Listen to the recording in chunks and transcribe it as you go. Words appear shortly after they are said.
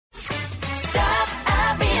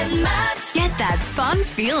Get that fun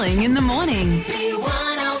feeling in the morning.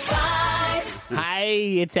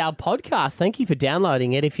 Hey, it's our podcast. Thank you for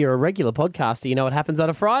downloading it. If you're a regular podcaster, you know what happens on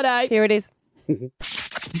a Friday. Here it is.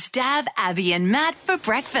 Stab Abby and Matt for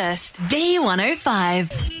breakfast.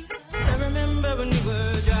 B105.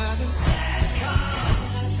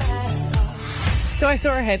 So I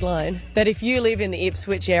saw a headline that if you live in the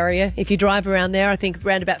Ipswich area, if you drive around there, I think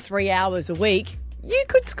around about 3 hours a week, you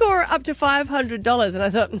could score up to $500. And I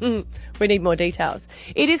thought, we need more details.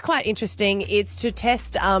 It is quite interesting. It's to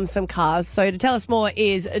test some cars. So to tell us more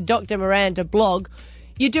is Dr. Miranda Blogg.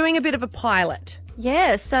 You're doing a bit of a pilot.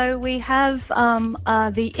 Yeah, so we have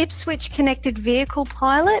the Ipswich Connected Vehicle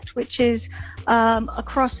Pilot, which is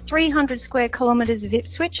across 300 square kilometres of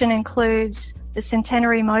Ipswich and includes the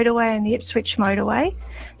Centenary Motorway and the Ipswich Motorway.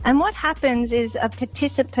 And what happens is a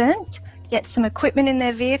participant gets some equipment in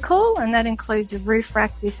their vehicle, and that includes a roof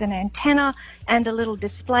rack with an antenna and a little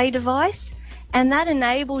display device. And that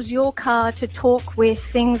enables your car to talk with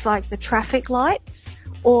things like the traffic lights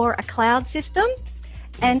or a cloud system.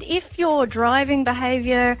 And if your driving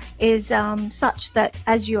behaviour is such that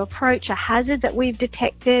as you approach a hazard that we've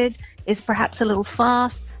detected is perhaps a little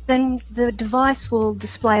fast, then the device will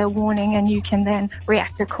display a warning and you can then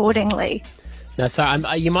react accordingly. No, so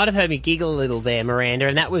you might have heard me giggle a little there, Miranda,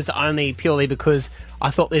 and that was only purely because I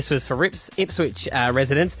thought this was for Ipswich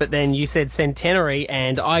residents, but then you said Centenary,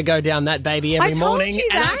 and I go down that baby every morning,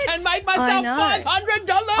 and I can make myself $500.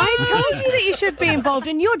 I told you that you should be involved,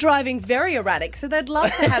 and your driving's very erratic, so they'd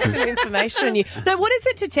love to have some information on you. Now, what is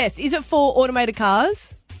it to test? Is it for automated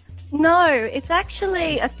cars? No, it's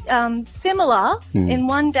actually similar. In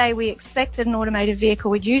one day we expect that an automated vehicle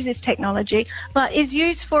would use this technology, but is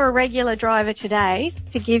used for a regular driver today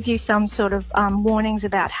to give you some sort of warnings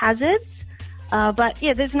about hazards. But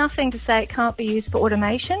yeah, there's nothing to say it can't be used for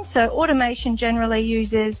automation. So automation generally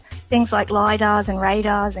uses things like LiDARs and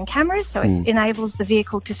radars and cameras, so it enables the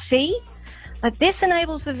vehicle to see. But this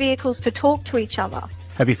enables the vehicles to talk to each other.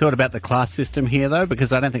 Have you thought about the class system here, though?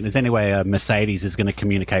 Because I don't think there's any way a Mercedes is going to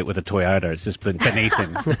communicate with a Toyota. It's just beneath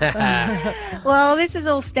him. Well, this is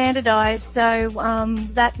all standardised, so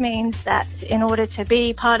that means that in order to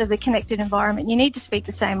be part of the connected environment, you need to speak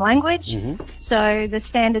the same language. So the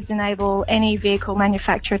standards enable any vehicle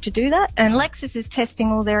manufacturer to do that. And Lexus is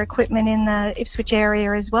testing all their equipment in the Ipswich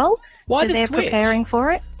area as well. Why so they're preparing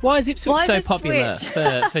for it. Why is Ipswich so popular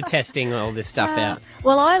for testing all this stuff out?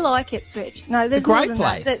 Well, I like Ipswich. No, it's a great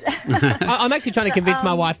place. I'm actually trying to convince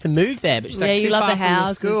my wife to move there, but she's like, you too love far the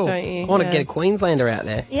houses, from the school. don't you? I want to get a Queenslander out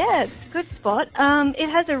there. Yeah, it's a good spot. It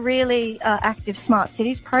has a really active smart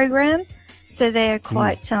cities program, so they're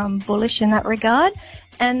quite bullish in that regard.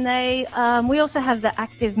 And we also have the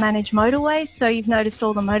active managed motorways. So you've noticed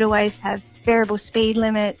all the motorways have variable speed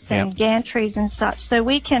limits and gantries and such. So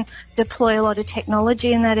we can deploy a lot of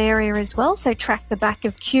technology in that area as well. So track the back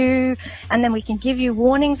of queue, and then we can give you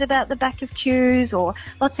warnings about the back of queues, or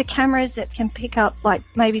lots of cameras that can pick up, like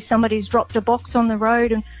maybe somebody's dropped a box on the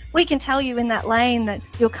road, and we can tell you in that lane that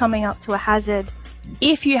you're coming up to a hazard.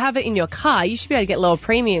 If you have it in your car, you should be able to get lower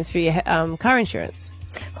premiums for your car insurance.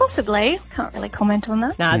 Possibly. Can't really comment on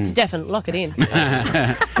that. No, it's definite. Lock it in.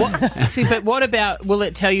 But what about, will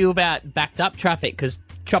it tell you about backed up traffic? Because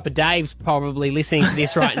Chopper Dave's probably listening to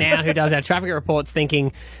this right now, who does our traffic reports,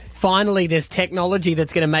 thinking, finally there's technology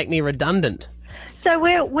that's going to make me redundant. So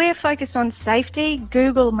we're focused on safety.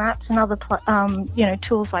 Google Maps and other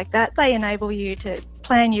tools like that, they enable you to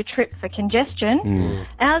plan your trip for congestion.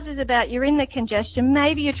 Ours is about you're in the congestion.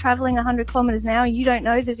 Maybe you're travelling 100 kilometres an hour and you don't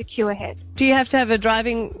know there's a queue ahead. Do you have to have a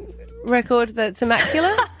driving record that's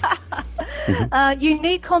immaculate? You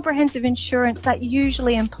need comprehensive insurance. That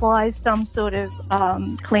usually implies some sort of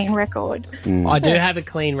clean record. I do have a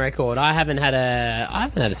clean record. I haven't had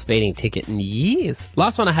a speeding ticket in years.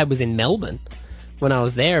 Last one I had was in Melbourne when I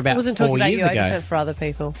was there about 4 years ago. I wasn't talking about you, I just meant for other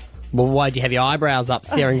people. Well, why'd you have your eyebrows up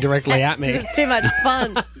staring directly at me? It's too much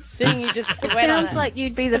fun seeing you just sweat on it. Sounds like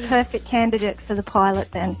you'd be the perfect candidate for the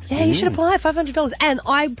pilot then. Yeah, you should apply, $500. And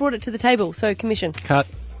I brought it to the table, so commission. Cut.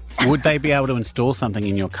 Would they be able to install something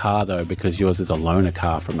in your car, though, because yours is a loaner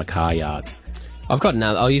car from a car yard? I've got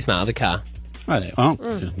another. I'll use my other car. Right. Well,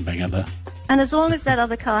 just bring up the... And as long as that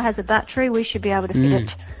other car has a battery, we should be able to fit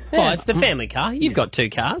it. Well, it's the family car. You've got 2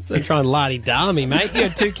 cars. Don't try and la-di-da me, mate. You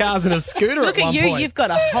had 2 cars and a scooter Look at one at you, point. you've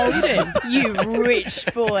got a Holden, you rich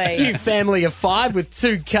boy. You family of 5 with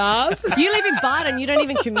 2 cars. You live in Barton, you don't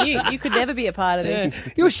even commute. You could never be a part of this.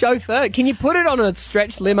 Your chauffeur, can you put it on a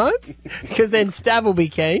stretched limo? Because then Stav will be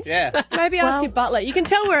keen. Yeah. Maybe ask your butler. You can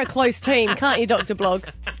tell we're a close team, can't you, Dr.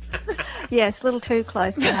 Blogg? Yes, a little too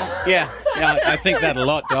close, perhaps. Yeah, I think that a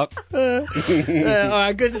lot, Doc. All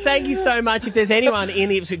right, good. Thank you so much. If there's anyone in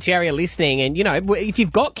the Ipswich area listening, and, you know, if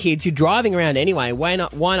you've got kids, you're driving around anyway, why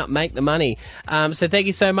not make the money? So thank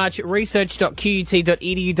you so much.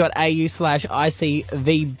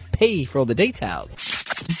 research.qut.edu.au/ICVP for all the details.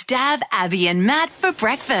 Stab Abby and Matt for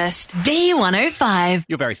breakfast. B105.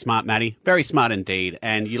 You're very smart, Matty. Very smart indeed.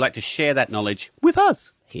 And you like to share that knowledge with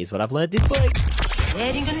us. Here's what I've learned this week.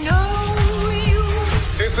 Getting to know you.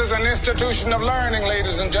 This is an institution of learning,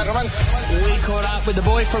 ladies and gentlemen. We caught up with the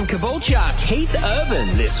boy from Caboolture, Keith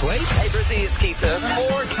Urban, this week. Hey, Brizzy, it's Keith Urban.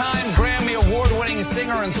 4-time Grammy Award-winning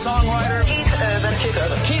singer and songwriter. Keith Urban.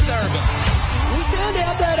 Keith Urban. We found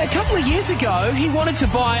out that a couple of years ago, he wanted to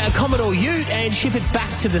buy a Commodore Ute and ship it back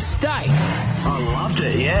to the States. I loved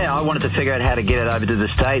it, yeah. I wanted to figure out how to get it over to the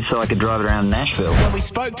States so I could drive it around Nashville. When we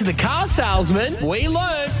spoke to the car salesman, we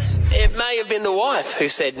learnt it may have been the wife who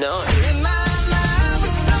said no.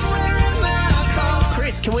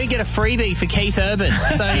 Chris, can we get a freebie for Keith Urban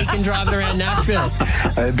so he can drive it around Nashville?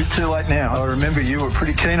 A bit too late now. I remember you were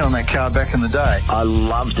pretty keen on that car back in the day. I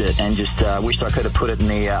loved it and just wished I could have put it in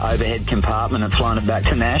the overhead compartment and flown it back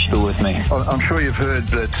to Nashville with me. I'm sure you've heard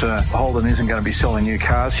that Holden isn't going to be selling new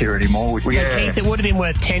cars here anymore. So, Keith, it would have been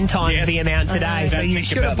worth 10 times the amount today, so you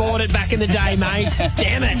should have bought it back in the day, mate.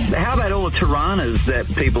 Damn it. How about all the Tiranas that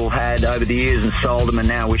people had over the years and sold them and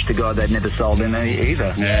now wish to God they'd never sold them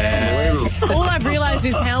either? Yeah. All I've realised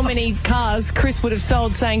is how many cars Chris would have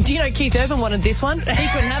sold saying, do you know Keith Urban wanted this one? He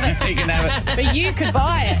couldn't have it. He can have it. But you could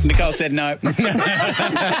buy it. Nicole said no.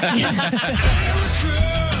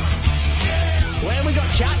 When we got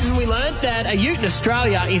chatting, we learnt that a ute in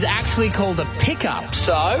Australia is actually called a pickup.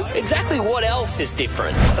 So, exactly what else is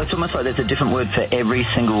different? It's almost like there's a different word for every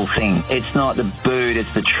single thing. It's not the boot,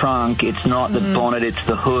 it's the trunk, it's not the bonnet, it's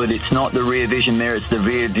the hood, it's not the rear vision mirror, it's the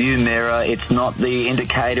rear view mirror, it's not the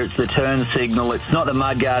indicator, it's the turn signal, it's not the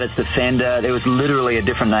mudguard, it's the fender. There was literally a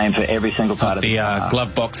different name for every single part of the car.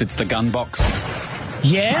 Glove box, it's the gun box.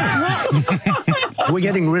 Yes. We're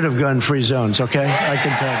getting rid of gun-free zones, okay? I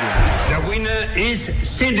can tell you. The winner is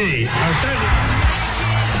Cindy.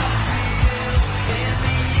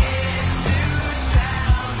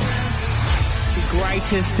 The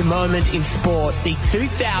greatest moment in sport, the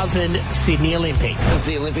 2000 Sydney Olympics. As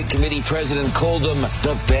the Olympic Committee president called them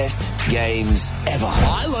the best games ever.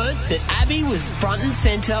 I learnt that Abby was front and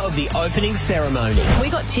centre of the opening ceremony. We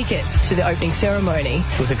got tickets to the opening ceremony.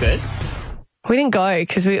 Was it good? We didn't go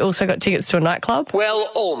because we also got tickets to a nightclub.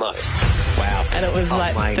 Well, almost. Wow. And it was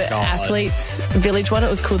my the God. Athletes Village one.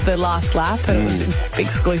 It was called The Last Lap and it was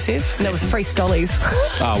exclusive. And there was free stollies.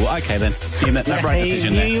 Oh, well, okay then. You made that right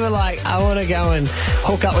decision there. You were like, I want to go and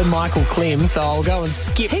hook up with Michael Klim, so I'll go and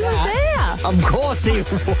skip He that. was there. Of course he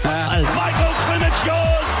was. Michael Klim, it's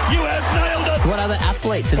yours. You have nailed it. What other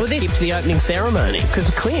athletes had skipped the opening ceremony?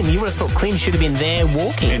 Because Klim, you would have thought Klim should have been there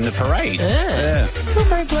walking. In the parade. Yeah. It's all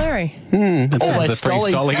very blurry. Always the free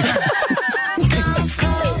stollies. stollies.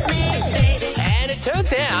 And it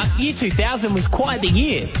turns out Year 2000 was quite the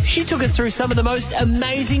year. She took us through some of the most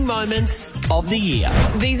amazing moments of the year.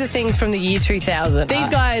 These are things from the year 2000. These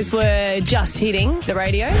guys were just hitting the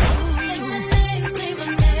radio.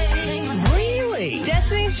 Really?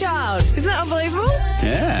 Destiny's Child. Isn't that unbelievable?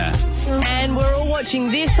 Yeah. And we're all watching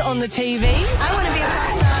this on the TV. I want to be a pop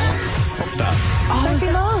star.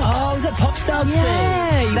 Sophie Long. Oh, was that Pop Stars thing?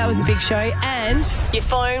 Yeah, that was a big show. And your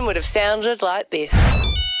phone would have sounded like this.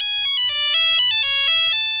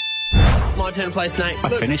 My turn to play Snake. I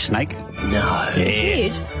finished Snake. No. You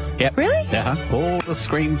did? Yep. Really? Yeah. All the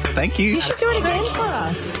screams. Thank you. You should do it again for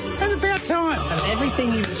us. It's about time. Of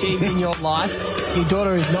everything you've achieved in your life, your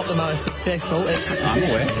daughter is not the most successful. It's I'm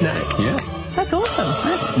aware. Snake. Yeah. That's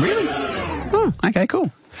awesome. Really? Okay,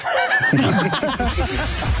 cool.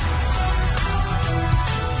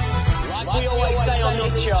 Like we always say on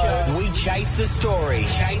this show, we chase the story.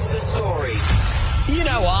 Chase the story. You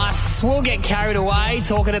know us, we'll get carried away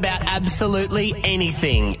talking about absolutely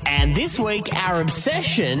anything. And this week, our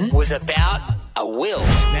obsession was about a will.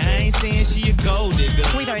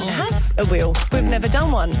 We don't have a will. We've never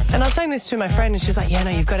done one. And I was saying this to my friend and she's like, yeah,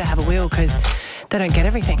 no, you've got to have a will because they don't get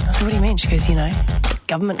everything. I said, what do you mean? She goes, the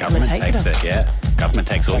government come and take takes it. it, yeah. Government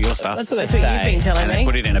takes all your stuff. That's what they That's what say. you've been telling And me. they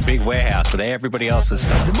put it in a big warehouse with everybody else's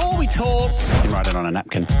stuff. The more we talked, You write it on a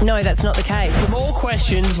napkin. No, that's not the case. the more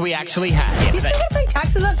questions we actually had. You still got to pay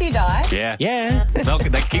taxes after you die? Yeah. Yeah.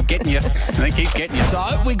 They keep getting you. They keep getting you.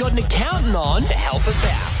 So we got an accountant on to help us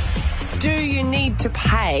out. Do you need to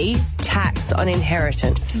pay tax on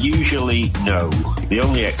inheritance? Usually, no. The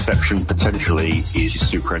only exception potentially is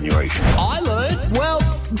superannuation. I learned, well,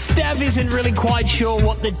 Stav isn't really quite sure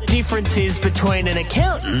what the difference is between an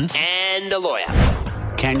accountant and a lawyer.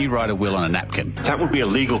 Can you write a will on a napkin? That would be a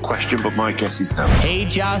legal question, but my guess is no. He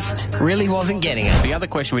just really wasn't getting it. The other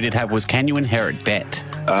question we did have was, can you inherit debt?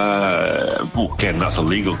 Again, that's a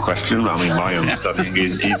legal question. I mean, my understanding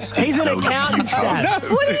is He's an accountant,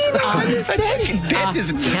 Stav. What do you not understand? Debt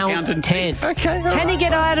is an accountant. Okay. Can he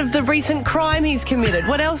get out of the recent crime he's committed?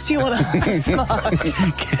 What else do you want to ask, Mark?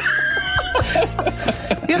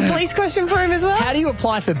 You have a police question for him as well? How do you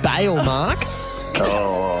apply for bail, Mark?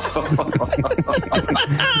 Oh.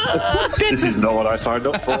 This is not what I signed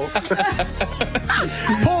up for.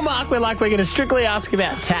 Poor Mark, we're going to strictly ask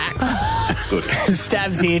about tax. Good.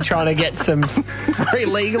 Stav's here trying to get some very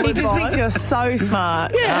legal He advice. just thinks you're so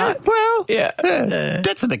smart. Yeah, well, Yeah.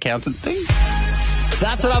 That's an accountant thing.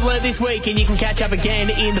 that's what I've learned this week, and you can catch up again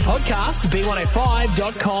in the podcast,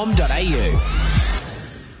 b105.com.au.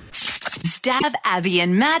 Stav, Abby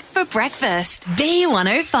and Matt for breakfast.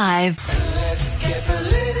 B105. Let's get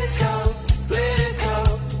political.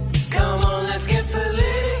 Come on, let's get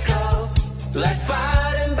political. Like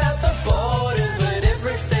fighting about the borders when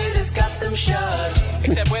every state has got them shut.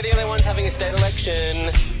 Except we're the only ones having a state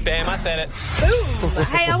election. Bam, I said it. Ooh,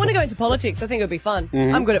 hey, I want to go into politics. I think it would be fun.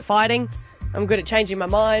 I'm good at fighting. I'm good at changing my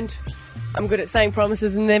mind. I'm good at saying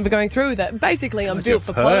promises and then going through with it. Basically, I'm built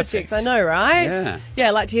for politics. I know, right? Yeah, I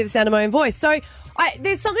like to hear the sound of my own voice. So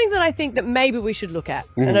there's something that I think that maybe we should look at.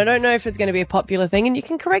 And I don't know if it's going to be a popular thing. And you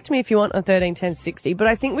can correct me if you want on 13 10 60. But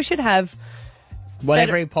I think we should have... What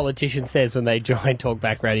every politician says when they join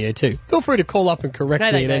Talkback Radio too. Feel free to call up and correct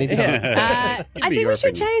me at any time. Yeah. I think we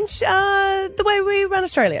should change the way we run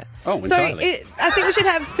Australia. Oh, entirely. So I think we should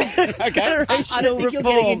have federational I don't think you're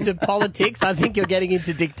reform. getting into politics. I think you're getting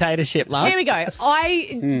into dictatorship, love. Here we go.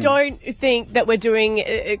 I don't think that we're doing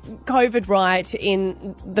COVID right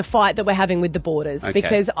in the fight that we're having with the borders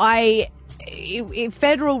because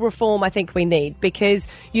federal reform I think we need, because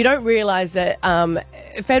you don't realise that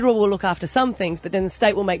federal will look after some things but then the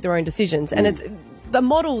state will make their own decisions, and it's the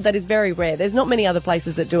model that is very rare. There's not many other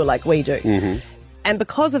places that do it like we do. And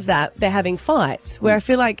because of that, they're having fights where I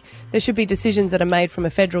feel like there should be decisions that are made from a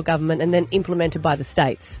federal government and then implemented by the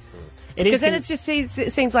states. Because then it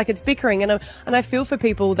seems like it's bickering, and I feel for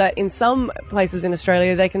people that in some places in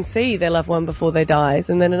Australia they can see their loved one before they dies,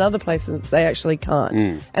 and then in other places they actually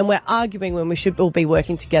can't. And we're arguing when we should all be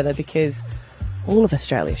working together, because all of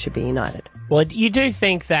Australia should be united. Well, you do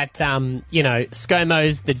think that,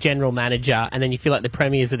 ScoMo's the general manager, and then you feel like the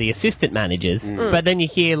premiers are the assistant managers. But then you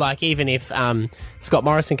hear, like, even if Scott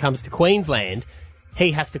Morrison comes to Queensland,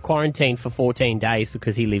 he has to quarantine for 14 days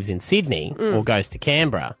because he lives in Sydney or goes to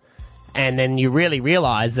Canberra. And then you really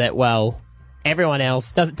realise that, well, everyone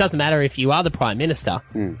else, doesn't matter if you are the Prime Minister,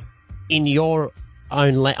 in your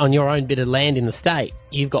own on your own bit of land in the state,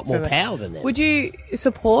 you've got more power than them. Would you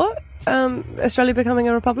support Australia becoming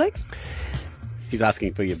a republic? He's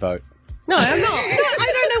asking for your vote. No, I'm not.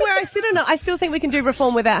 I don't know where I sit on it. I still think we can do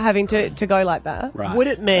reform without having to go like that. Right. Would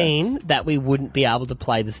it mean that we wouldn't be able to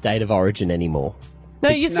play the state of origin anymore? No,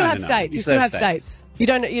 you still have states. You still have states. You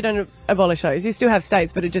don't abolish those. You still have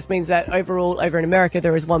states, but it just means that overall, over in America,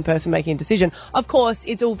 there is one person making a decision. Of course,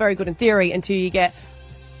 it's all very good in theory until you get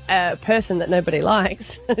a person that nobody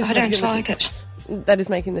likes. I don't like it. That is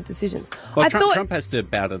making the decisions. Well, Trump has to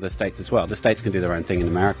bow to the states as well. The states can do their own thing in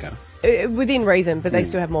America. Within reason, but they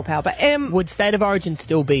still have more power. But would state of origin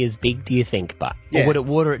still be as big, do you think? Or would it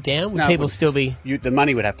water it down? Would people still be... The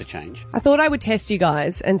money would have to change. I thought I would test you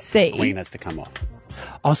guys and see... The Queen has to come off.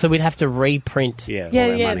 Oh, so we'd have to reprint...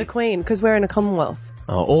 Yeah, the Queen, because we're in a Commonwealth.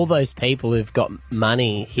 Oh, all those people who've got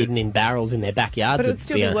money hidden in barrels in their backyards but it would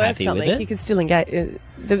still be worth something. You could still engage.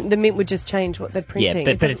 The mint would just change what they're printing.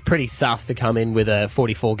 Yeah, but it's pretty sus to come in with a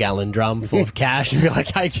 44-gallon drum full of cash and be like,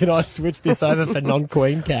 hey, can I switch this over for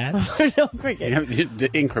non-Queen cash? The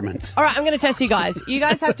increments. All right, I'm going to test you guys. You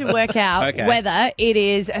guys have to work out whether it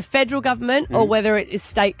is a federal government or whether it is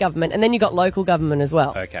state government. And then you got local government as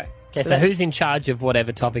well. Okay. Okay, so who's in charge of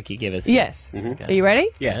whatever topic you give us? Yes. Okay. Are you ready?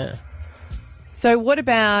 Yes. Yeah. So what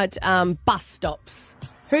about bus stops?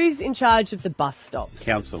 Who's in charge of the bus stops?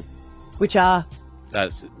 Council. Which are?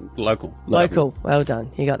 Local. Local. Well done.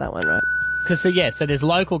 You got that one right. So there's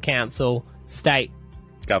local council, state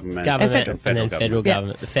government and federal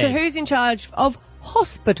government. The so who's in charge of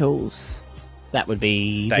hospitals? That would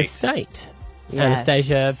be the state. Yes.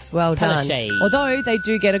 Anastasia. Well done. Palaszczuk. Although they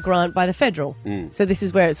do get a grant by the federal. So this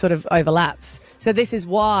is where it sort of overlaps. So this is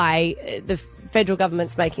why the federal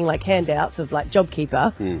government's making like handouts of like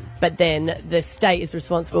JobKeeper, but then the state is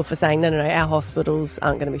responsible for saying, no, our hospitals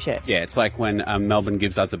aren't going to be shared. Yeah, it's like when Melbourne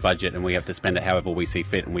gives us a budget and we have to spend it however we see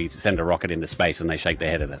fit, and we send a rocket into space and they shake their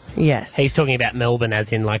head at us. Yes. He's talking about Melbourne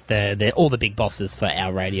as in like all the big bosses for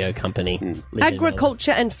our radio company. live in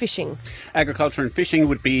Agriculture and fishing. Agriculture and fishing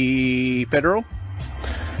would be federal.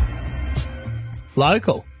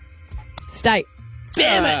 Local. State.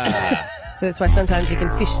 Damn it! So that's why sometimes you can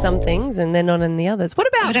fish some things and they're not in the others. What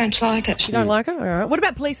about... I don't like it. You don't like it? All right. What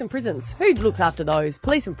about police and prisons? Who looks after those?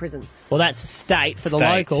 Police and prisons. Well, that's state for the State.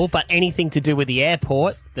 local, but anything to do with the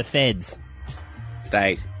airport, the feds.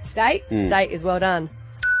 State. State? State is well done.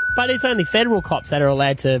 But it's only federal cops that are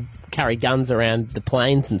allowed to carry guns around the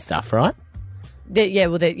planes and stuff, right? They're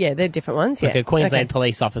different ones, Like yeah. a Queensland Okay.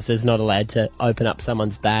 police officer's not allowed to open up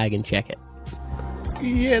someone's bag and check it.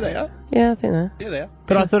 Yeah, they are. Yeah, I think so. Yeah, they are.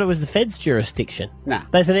 But I thought it was the feds' jurisdiction. Nah.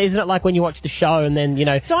 Isn't it like when you watch the show and then,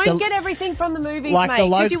 Don't get everything from the movies, like mate, the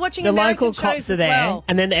because you're watching the American local cops shows are as there, well.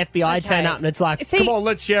 and then the FBI turn Okay. up, and it's like, See- come on,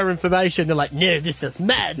 let's share information. They're like, no, this is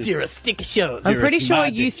mad jurisdiction. I'm pretty sure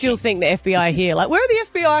you still think the FBI here. Like, where are the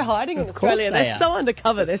FBI hiding in Of course Australia? they They're are. so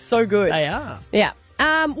undercover. They're so good. They are. Yeah.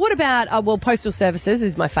 What about, postal services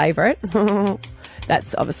is my favourite.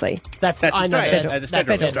 That's obviously... That's Australia. I know. That's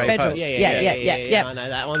federal. Federal. Post. Yeah. I know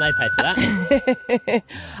that one. They pay for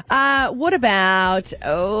that. What about...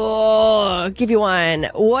 give you one.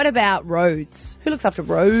 What about roads? Who looks after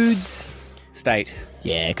roads? State.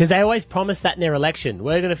 Yeah, because they always promise that in their election.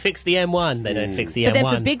 We're going to fix the M1. They don't fix the But M1.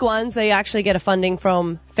 then for big ones, they actually get a funding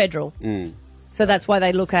from federal. So that's why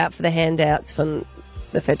they look out for the handouts from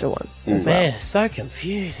the federal ones as well. Man, so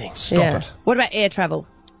confusing. Stop it. What about air travel?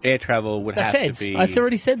 Air travel would The have feds. to be... I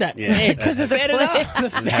already said that. Yeah. Feds. Fed it up. The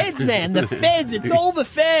feds, man. The feds. It's all the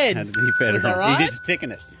feds. Had to be federal. Was that right? He just ticking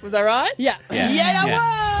it. Was that right? Yeah.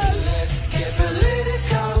 Yeah. Let's get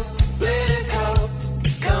political.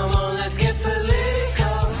 Come on, let's get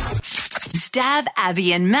political. Stab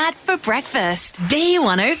Abby and Matt for breakfast.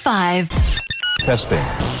 B105. Testing.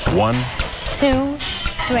 1, 2,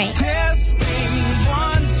 3. Testing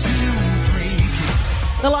 1, 2,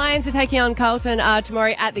 3. The Lions are taking on Carlton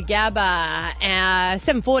tomorrow at the Gabba.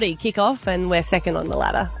 7:40 kick-off, and we're second on the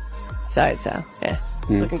ladder. So it's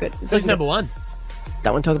looking good. It's Who's looking number good. one?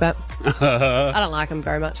 Don't want to talk about. I don't like them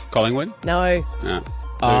very much. Collingwood? No.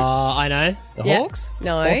 I know. The Yeah. Hawks?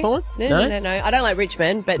 No. Hawthorn? No. I don't like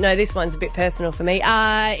Richmond, but no, this one's a bit personal for me.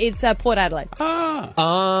 It's Port Adelaide.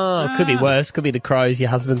 Could be worse. Could be the Crows, your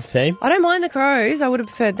husband's team. I don't mind the Crows. I would have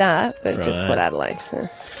preferred that, but just Right. Port Adelaide.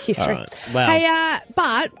 History. All right. Well. Hey,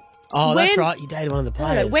 but Oh, that's when- right. You dated one of the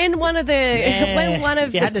players. when one of the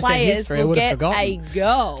If you hadn't the said players history, I will would have get forgotten. a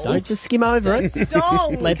goal, Don't just skim over it.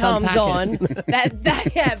 song Let's comes unpack on it. that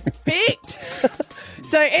they have picked.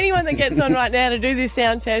 So anyone that gets on right now to do this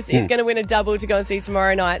sound test is going to win a double to go and see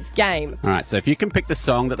tomorrow night's game. All right, so if you can pick the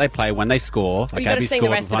song that they play when they score, like you gotta Abby sing the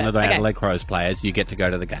scored rest with of one it. of the Okay. Adelaide Crows players, you get to go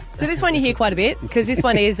to the game. So this one you hear quite a bit because this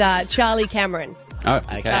one is Charlie Cameron. Oh,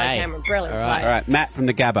 okay. Charlie Cameron, brilliant. All right, Matt from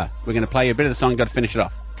the Gabba. We're going to play you a bit of the song. You've got to finish it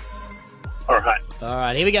off. All right. All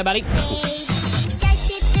right, here we go, buddy.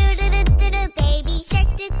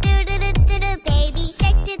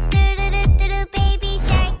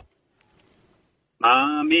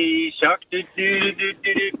 Mommy shark, do do do do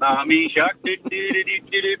do do. Mommy shark, do do do do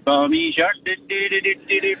do do. Mommy shark, do do do do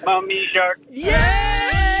do do. Mommy shark.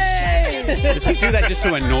 Does he do that just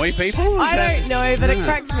to annoy people? I don't know, but it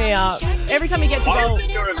cracks me up. Every time he gets a I goal.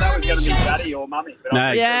 wasn't sure if that was going to be Daddy or Mummy. But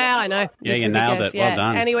No. Yeah, I know. Yeah, you took a nailed guess, it. Well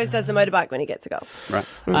done. And he always does the motorbike when he gets a goal.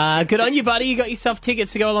 Right. Good on you, buddy. You got yourself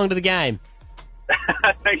tickets to go along to the game.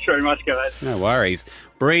 Thanks very much, guys. No worries.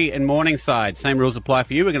 Bree and Morningside, same rules apply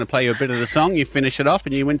for you. We're going to play you a bit of the song. You finish it off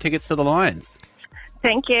and you win tickets to the Lions.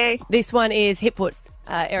 Thank you. This one is Hipwood,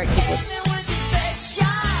 Eric Hipwood.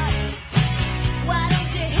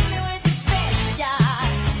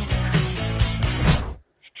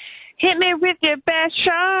 Hit me with your best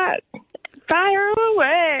shot. Fire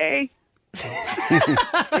away.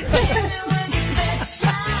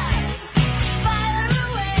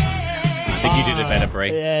 I think you did it better,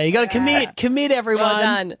 Bree. Yeah, you got to commit. Commit, everyone.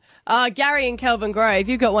 Well done. Gary and Kelvin Grove,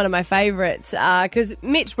 you've got one of my favourites because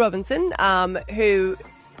Mitch Robinson, who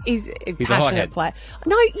is a He's a passionate hothead. player.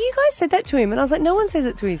 No, you guys said that to him, and I was like, no one says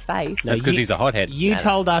it to his face. That's because he's a hothead. You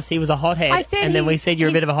told us he was a hothead, I said and then we said you're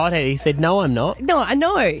a bit of a hothead. He said, no, I'm not. No, I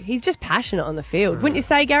know. He's just passionate on the field. Wouldn't you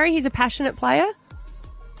say, Gary, he's a passionate player?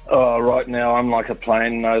 Right now, I'm like a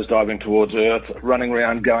plane nosediving towards Earth, running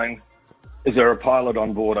around going, Is there a pilot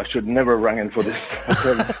on board? I should never have rung in for this.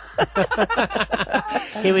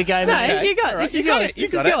 Here we go, mate. No, you got this. Is yours.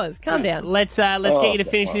 This is yours. Calm down. Let's get you to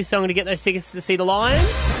finish this song to get those tickets to see the Lions.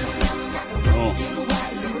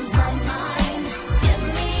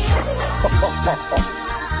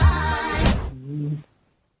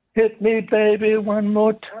 Hit me, baby, one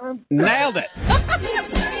more time. Nailed it.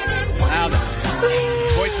 Nailed it.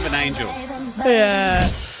 Voice of an angel. Yeah.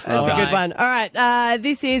 That's a good one. All right.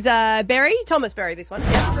 This is Berry. Thomas Berry, this one.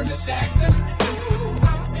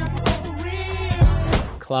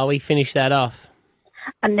 Chloe, finish that off.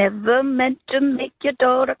 I never meant to make your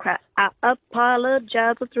daughter cry. I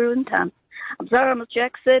apologize for throwing time. I'm sorry, Miss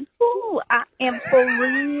Jackson. Ooh, I am for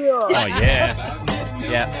real. Oh, yeah.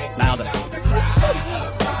 Yeah, nailed it.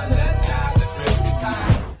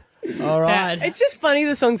 All right. It's just funny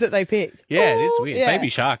the songs that they pick. Yeah, it is weird. Yeah. Baby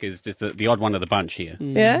Shark is just the odd one of the bunch here.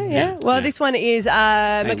 Yeah. Well, this one is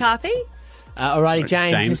McCarthy. All righty,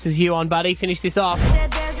 James, this is you on, buddy. Finish this off.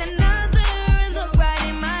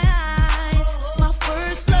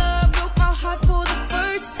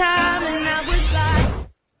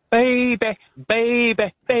 Baby,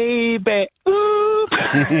 baby, baby, ooh.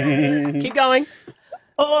 Keep going.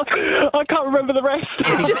 Oh, I can't remember the rest.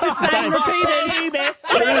 It's just the same repeated.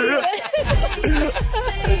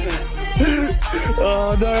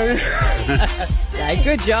 Oh, no. Okay,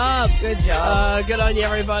 good job. Good job. Good on you,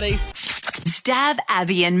 everybody. Stab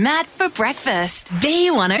Abby and Matt for breakfast.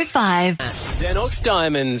 B105. Xenox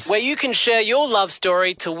Diamonds, where you can share your love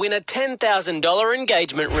story to win a $10,000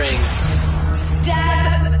 engagement ring.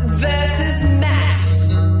 Stab versus Matt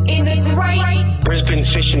in the Great Brisbane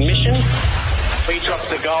Fishing Mission. We drop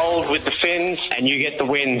the gold with the fins and you get the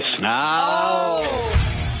wins.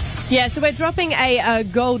 Yeah, so we're dropping a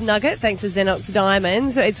gold nugget thanks to Xenox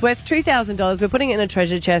Diamonds. It's worth $2,000. We're putting it in a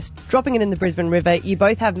treasure chest, dropping it in the Brisbane River. You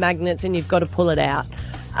both have magnets and you've got to pull it out.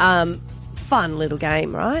 Fun little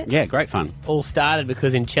game, right? Yeah, great fun. All started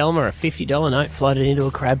because in Chelmer, a $50 note floated into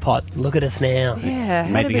a crab pot. Look at us now. Yeah,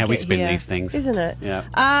 Amazing how we get spin here? these things. Isn't it? Yeah.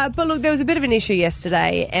 But look, there was a bit of an issue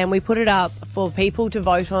yesterday and we put it up for people to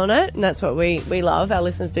vote on it, and that's what we love. Our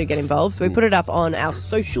listeners do get involved. So we put it up on our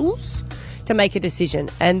socials to make a decision.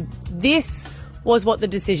 And this was what the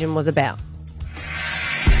decision was about.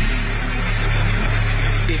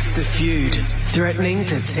 It's the feud, threatening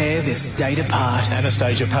to tear this state apart.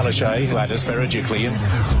 Anastasia Palaszczuk, Gladys Berejiklian.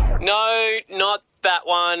 No, not that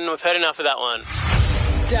one. We've heard enough of that one.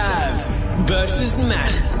 Stav versus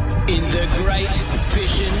Matt in the Great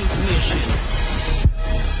Fishing Mission.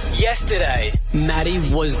 Yesterday, Matty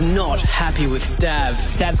was not happy with Stav.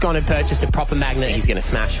 Stav's gone and purchased a proper magnet. He's going to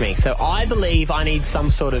smash me. So I believe I need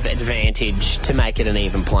some sort of advantage to make it an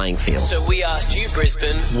even playing field. So we asked you,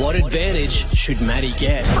 Brisbane, what advantage should Matty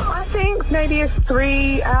get? I think maybe a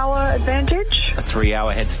 3-hour advantage. A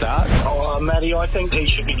 3-hour head start. Oh, Matty, I think he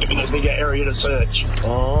should be given a bigger area to search.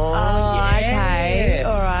 Okay.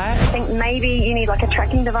 All right. I think maybe you need like a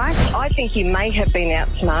tracking device. I think you may have been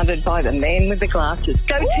outsmarted by the man with the glasses.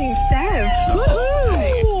 Go Team Stav.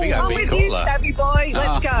 Hey, big I'm big with you, caller. Stabby boy.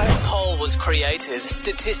 Let's go. A poll was created,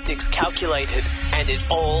 statistics calculated, and it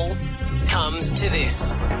all comes to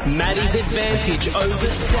this. Matty's advantage over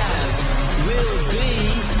Stav will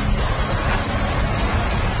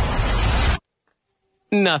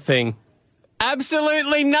be nothing.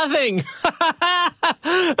 Absolutely nothing. Suck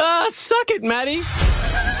it, Matty.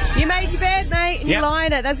 You made your bed, mate, and you're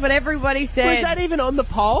lying it. That's what everybody said. Was that even on the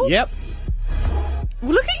poll? Yep.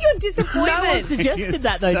 Well, look at your disappointment. No one suggested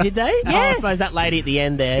that, though, did they? Yes. Oh, I suppose that lady at the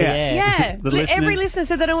end there, Yeah. Every listener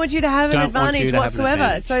said they don't want you to have an Don't want you advantage to have an whatsoever.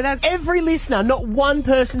 advantage. So that's Every listener, not one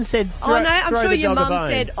person said throw, Oh no, I'm throw sure the your dog a mum bone.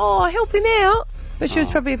 said, "Oh, help him out," but she was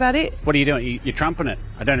probably about it. What are you doing? You're trumping it.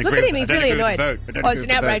 I don't Look agree at him; with he's I don't really agree with annoyed. the vote. I don't Oh, agree it's with an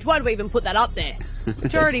the outrage. vote. Why do we even put that up there?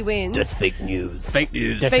 Majority wins. That's fake news. Fake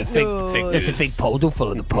news. That's Fake a fake, news. That's a fake poll. Don't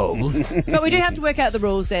follow the polls. But we do have to work out the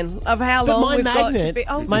rules then of how But long my we've got to magnet, be.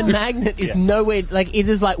 Oh, my magnet is nowhere. Like it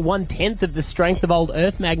is like 1/10 of the strength of old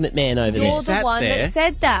Earth Magnet Man over there. You're the sat one there. that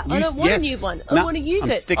said that. I You- don't want yes. a new one. I No, want to use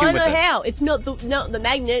I'm it. sticking I with know it. how. It's not the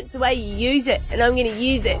magnet. It's the way you use it, and I'm going to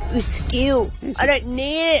use it with skill. I don't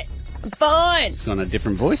need it. I'm fine. It's got a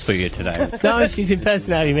different voice for you today. No, she's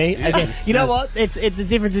impersonating me. Okay, you know what? The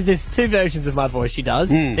difference is there's two versions of my voice she does.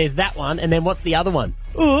 There's that one, and then what's the other one?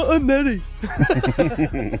 Oh, I'm Matty.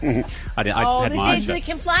 I had my eyes This is the shut.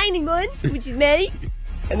 complaining one, which is Matty.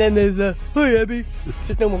 And then there's hi Abby,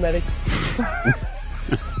 just normal Matty.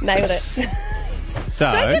 Nailed it. So,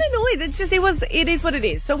 Don't get annoyed. It's just it is what it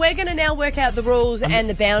is. So we're going to now work out the rules and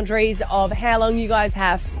the boundaries of how long you guys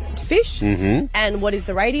have to fish, and what is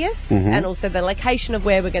the radius, and also the location of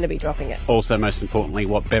where we're going to be dropping it. Also, most importantly,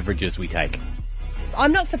 what beverages we take.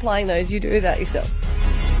 I'm not supplying those. You do that yourself.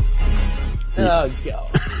 Oh,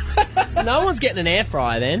 God. No one's getting an air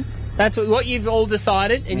fryer then. That's what you've all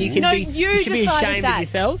decided, and you can you should be ashamed of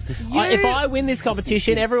yourselves. If I win this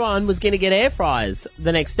competition, everyone was going to get air fryers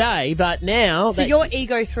the next day, but now... So your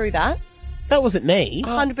ego threw that? That wasn't me.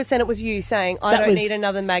 100% it was you saying, I don't need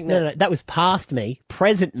another magnet. No, that was past me.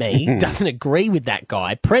 Present me doesn't agree with that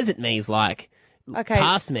guy. Present me is like,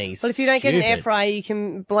 past me. Well, if you don't get an air fryer, you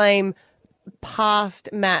can blame past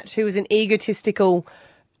Matt, who was an egotistical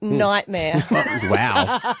nightmare.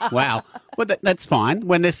 Wow. Well, that's fine.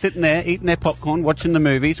 When they're sitting there eating their popcorn, watching the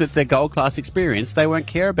movies with their gold class experience, they won't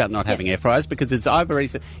care about not having air fryers because, as I've already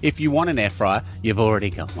said, if you want an air fryer, you've already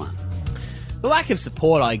got one. The lack of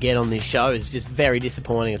support I get on this show is just very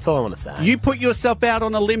disappointing. That's all I want to say. You put yourself out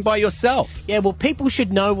on a limb by yourself. Yeah, well, people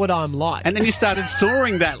should know what I'm like. And then you started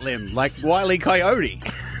soaring that limb like Wile E. Coyote.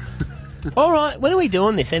 All right, when are we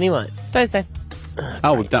doing this anyway? Thursday.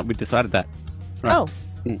 Oh, we decided that. Right. Oh.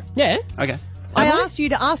 Yeah. Okay. I asked you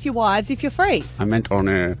to ask your wives if you're free. I meant on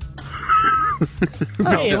air.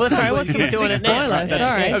 Hey, what's we doing it now? Spoiler,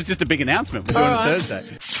 sorry. That was just a big announcement. We're doing it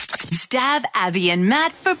Thursday. Stab Abby and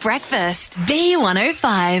Matt for breakfast.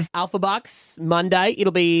 B105. Alpha Bucks, Monday.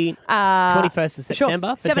 It'll be 21st of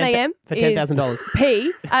September. Sure. 7 a.m. For $10,000.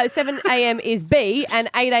 P. 7 a.m. is B and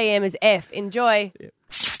 8 a.m. is F. Enjoy.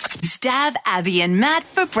 Stab Abby and Matt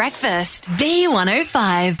for breakfast. B105.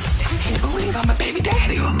 I can't believe I'm a baby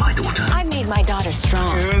daddy of my daughter. I made my daughter strong.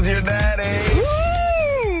 Who's your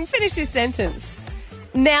daddy? Finish your sentence.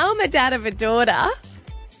 Now I'm a dad of a daughter. ...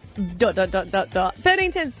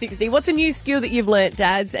 13, 10, 60. What's a new skill that you've learnt,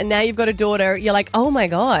 dads? And now you've got a daughter. You're like, oh my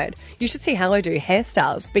God, you should see how I do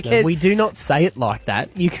hairstyles. Because no, we do not say it like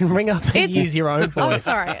that. You can ring up and use your own voice,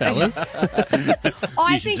 sorry. fellas.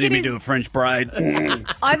 You should see me do a French braid.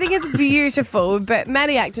 I think it's beautiful. But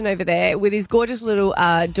Matty Acton over there with his gorgeous little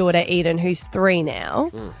daughter Eden, who's 3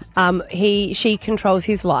 now. She controls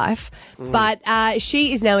his life, but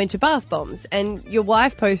she is now into bath bombs. And your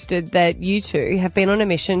wife posted that you two have been on a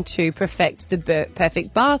mission to perfect the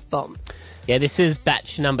perfect bath bomb. Yeah, this is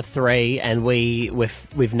batch number 3, and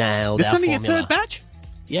we've nailed This our only your formula. third batch?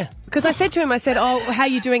 Yeah. Because I said to him, I said, oh, how are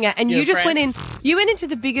you doing it? And you just went into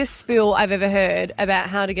the biggest spiel I've ever heard about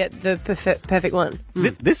how to get the perfect one.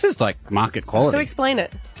 This is like market quality. So explain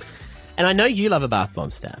it. And I know you love a bath bomb,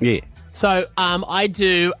 Stab. Yeah. So I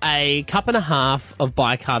do a cup and a half of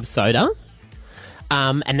bicarb soda.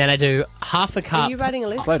 And then I do half a cup. Are you writing a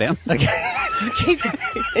list? Slow down. Okay. Keep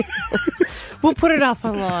going. We'll put it up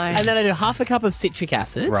online. And then I do half a cup of citric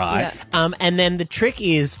acid. Right. Yeah. And then the trick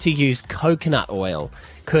is to use coconut oil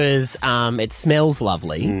because it smells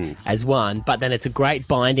lovely as one, but then it's a great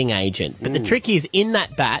binding agent. But the trick is in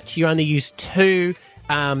that batch, you only use 2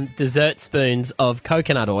 dessert spoons of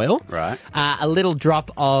coconut oil. Right. A little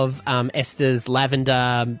drop of Esther's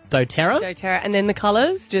lavender doTERRA. And then the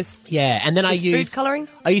colours, Yeah, and then I use food colouring?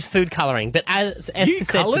 I use food colouring, but as Esther You said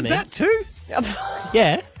to coloured me, that too?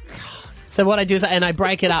 yeah. So what I do is, and I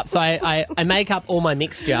break it up. So I make up all my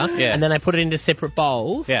mixture, and then I put it into separate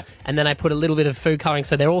bowls, and then I put a little bit of food colouring,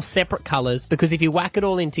 so they're all separate colours, because if you whack it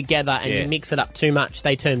all in together and you mix it up too much,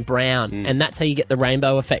 they turn brown, and that's how you get the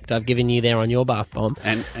rainbow effect I've given you there on your bath bomb.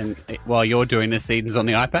 And while you're doing this, Eden's on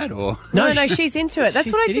the iPad, or? No, she's into it. That's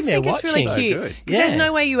she's what I just sitting think there it's really watching. cute. So good. Because there's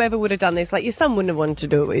no way you ever would have done this. Like, your son wouldn't have wanted to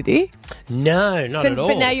do it with you. No, not at all.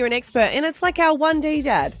 But now you're an expert, and it's like our 1D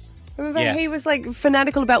dad. Remember, he was like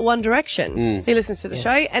fanatical about One Direction. He listens to the show,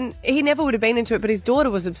 and he never would have been into it, but his daughter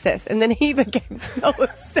was obsessed, and then he became so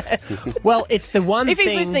obsessed. Well, it's the one If thing...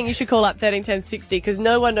 he's listening, you should call up 13 10 60, because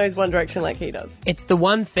no one knows One Direction like he does. It's the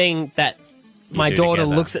one thing that my do daughter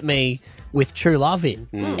together. looks at me with true love in.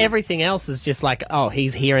 Everything else is just like, oh,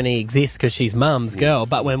 he's here and he exists because she's mum's girl.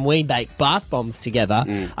 But when we bake bath bombs together,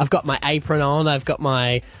 I've got my apron on, I've got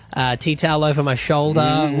my tea towel over my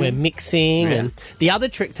shoulder, we're mixing. And the other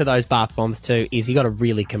trick to those bath bombs too is you got to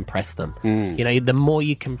really compress them. You know, the more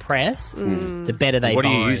you compress, the better they What do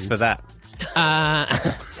bind. you use for that?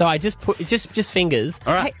 So I just put just fingers.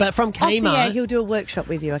 All right. But from Off the air, Kmart, he'll do a workshop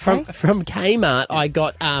with you, okay? from Kmart, I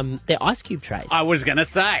got their ice cube trays. I was going to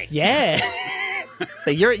say. Yeah. So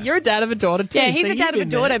you're a dad of a daughter too. yeah, he's so a dad of a you've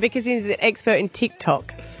been daughter there. because he's an expert in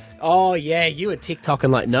TikTok. Oh yeah, you were TikToking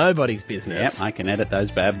like nobody's business. Yep, I can edit those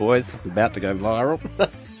bad boys. About to go viral.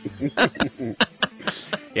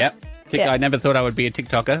 Yep. I never thought I would be a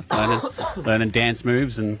TikToker, learning dance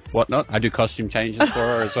moves and whatnot. I do costume changes for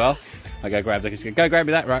her as well. I go grab the go grab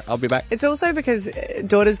me that. Right, I'll be back. It's also because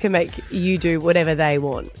daughters can make you do whatever they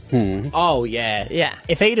want. Oh, yeah. Yeah.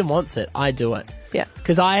 If Eden wants it, I do it. Yeah.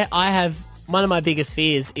 Because I have... One of my biggest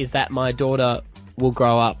fears is that my daughter will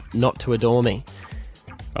grow up not to adore me.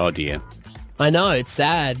 Oh, dear. I know, it's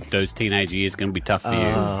sad. Those teenage years going to be tough for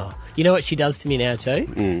you. You know what she does to me now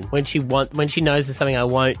too? When she knows there's something I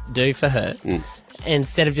won't do for her,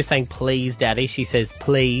 instead of just saying, please, Daddy, she says,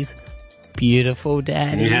 please, beautiful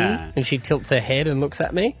Daddy. Yeah. And she tilts her head and looks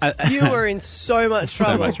at me. You are in so much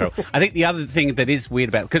trouble. So much trouble. I think the other thing that is weird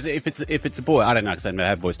about, because if it's a boy, I don't know because I never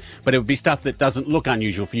have boys, but it would be stuff that doesn't look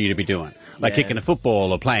unusual for you to be doing, like kicking a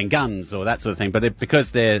football or playing guns or that sort of thing. But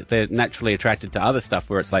because they're naturally attracted to other stuff,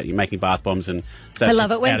 where it's like you're making bath bombs and so I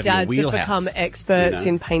love it's it when out of your dads have wheelhouse, become experts you know?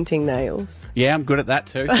 in painting nails. Yeah, I'm good at that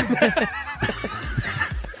too.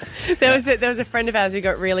 There was a friend of ours who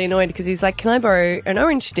got really annoyed because he's like, can I borrow an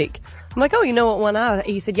orange stick? I'm like, oh, you know what one are?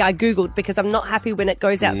 He said, yeah, I Googled because I'm not happy when it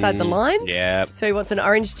goes outside the lines. Yeah. So he wants an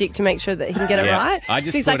orange stick to make sure that he can get it right. I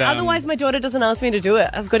just so he's put, like, otherwise my daughter doesn't ask me to do it.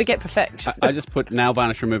 I've got to get perfection. I just put nail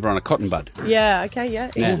varnish remover on a cotton bud. Yeah, okay,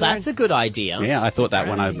 yeah. Well, that's a good idea. Yeah, I thought that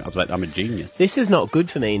when I was like, I'm a genius. This is not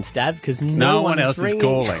good for me in Stab because No one else is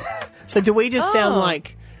calling. So do we just sound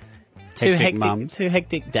like two Hectic mums. two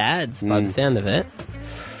hectic dads by the sound of it?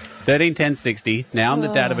 13, 10, 60. Now I'm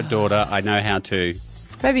the dad of a daughter. I know how to.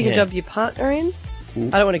 Maybe you can job your partner in.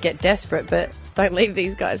 I don't want to get desperate, but don't leave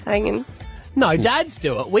these guys hanging. No, dads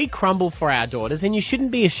do it. We crumble for our daughters, and you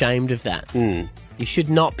shouldn't be ashamed of that. You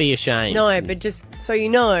should not be ashamed. No, but just so you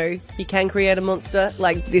know, you can create a monster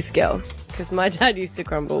like this girl. Because my dad used to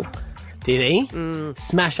crumble. Did he?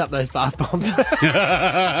 Smash up those bath bombs.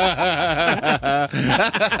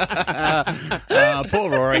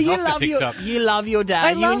 Poor Rory. You Off the ticks up. you love your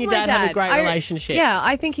dad. You and your dad have a great relationship. Yeah,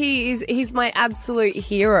 I think he's my absolute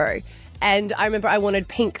hero. And I remember I wanted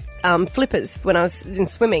pink flippers when I was in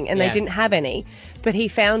swimming, and they didn't have any. But he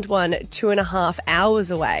found one 2.5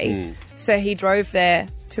 hours away. So he drove there,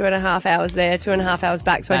 2.5 hours there, 2.5 hours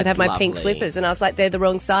back, so I could have my pink flippers. And I was like, they're the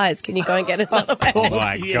wrong size. Can you go and get another one? Oh,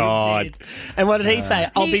 my God. And what did he say?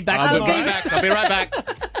 I'll be back. I'll be right back.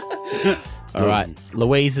 All right.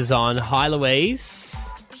 Louise is on. Hi, Louise.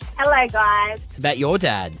 Hello, guys. It's about your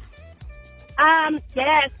dad.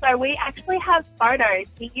 Yeah, so we actually have photos.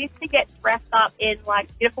 He used to get dressed up in, like,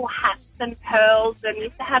 beautiful hats and pearls and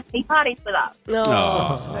used to have tea parties with us.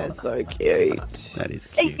 Oh, that's so cute. That is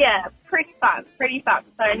cute. Yeah, pretty fun.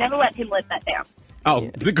 So never let him live that down.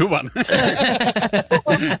 Oh, the good one.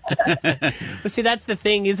 Well, see, that's the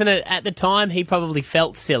thing, isn't it? At the time, he probably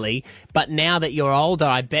felt silly, but now that you're older,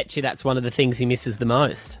 I bet you that's one of the things he misses the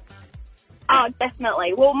most. Oh,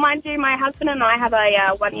 definitely. Well, mind you, my husband and I have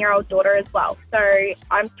a 1-year-old daughter as well. So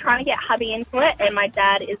I'm trying to get hubby into it, and my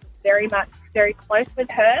dad is very close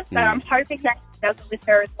with her. So I'm hoping that he does it with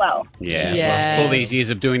her as well. Yeah. Yes. Well, all these years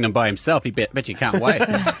of doing them by himself, he bet you can't wait.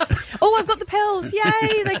 Oh, I've got the pills.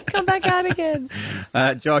 Yay, they can come back out again.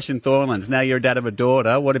 Josh and Thornlands, now you're a dad of a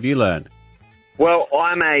daughter. What have you learned? Well,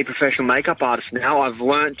 I'm a professional makeup artist now. I've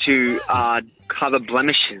learnt to cover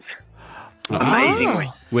blemishes. Amazingly.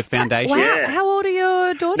 With foundation? Wow. Yeah. How old are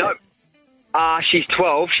your daughter? No, she's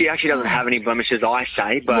 12. She actually doesn't have any blemishes, I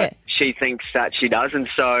say, but she thinks that she does. And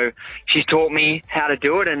so she's taught me how to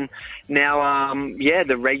do it. And now,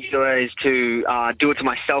 the regular is to do it to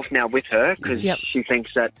myself now with her because she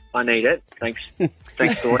thinks that I need it. Thanks,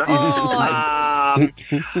 daughter.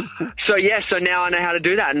 So now I know how to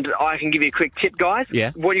do that. And I can give you a quick tip, guys.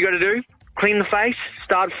 Yeah. What you got to do? Clean the face,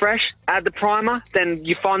 start fresh, add the primer, then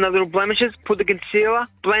you find the little blemishes, put the concealer,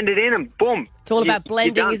 blend it in, and boom. It's all about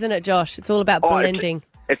blending, isn't it, Josh? It's all about blending.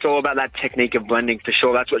 It's all about that technique of blending, for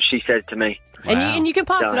sure. That's what she said to me. Wow. And you can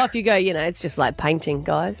pass it off. You go, it's just like painting,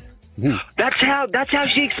 guys. That's how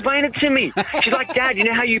she explained it to me. She's like, Dad, you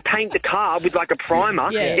know how you paint the car with like a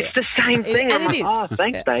primer? Yeah. It's the same thing. And I'm it like, is.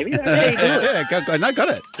 thanks, baby. Yeah, got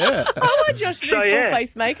it. Yeah. I want Josh to do full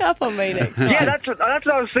face makeup on me next time. Yeah, that's what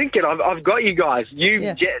I was thinking. I've got you guys.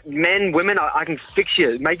 Men, women, I can fix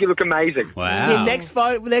you, make you look amazing. Wow. Yeah, next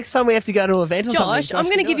time we have to go to an event or something. Josh, I'm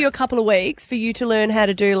going to give you a couple of weeks for you to learn how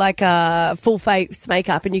to do like a full face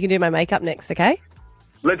makeup, and you can do my makeup next, okay?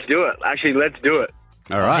 Let's do it. Actually, let's do it.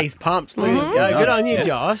 All right. He's pumped. Look at go. Good on you,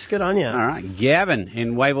 Josh. Good on you. All right. Gavin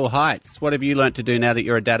in Wavell Heights, what have you learnt to do now that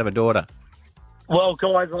you're a dad of a daughter? Well,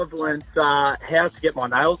 guys, I've learned how to get my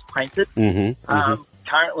nails painted. Currently,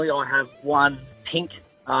 I have one pink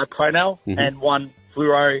toenail and one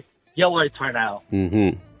fluoro yellow toenail.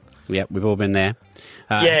 Yep, we've all been there.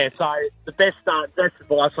 Yeah, so the best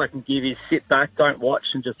advice I can give is sit back, don't watch,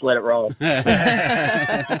 and just let it roll.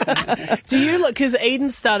 Do you look, because Eden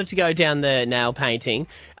started to go down the nail painting,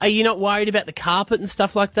 are you not worried about the carpet and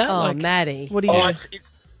stuff like that? Oh, Matty. What do you do?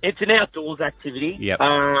 It's an outdoors activity. Yep.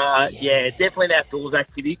 Yeah, definitely an outdoors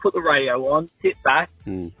activity. Put the radio on, sit back,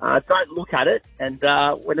 don't look at it, and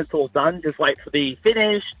when it's all done, just wait for the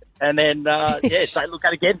finish, and then, don't look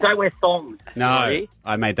at it again. Don't wear thongs. No,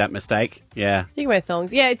 I made that mistake. Yeah. You can wear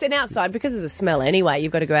thongs. Yeah, it's an outside because of the smell anyway.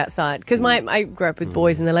 You've got to go outside. Because I grew up with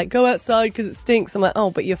boys and they're like, go outside because it stinks. I'm like,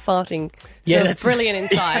 oh, but you're farting. Yeah, that's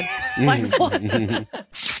brilliant inside. Like, what?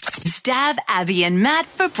 Stab Abby and Matt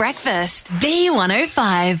for breakfast.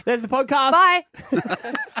 B105. There's the podcast. Bye.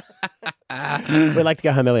 We like to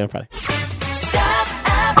go home early on Friday. Stab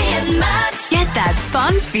Abby and Matt. Get that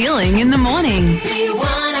fun feeling in the morning.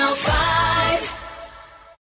 B105.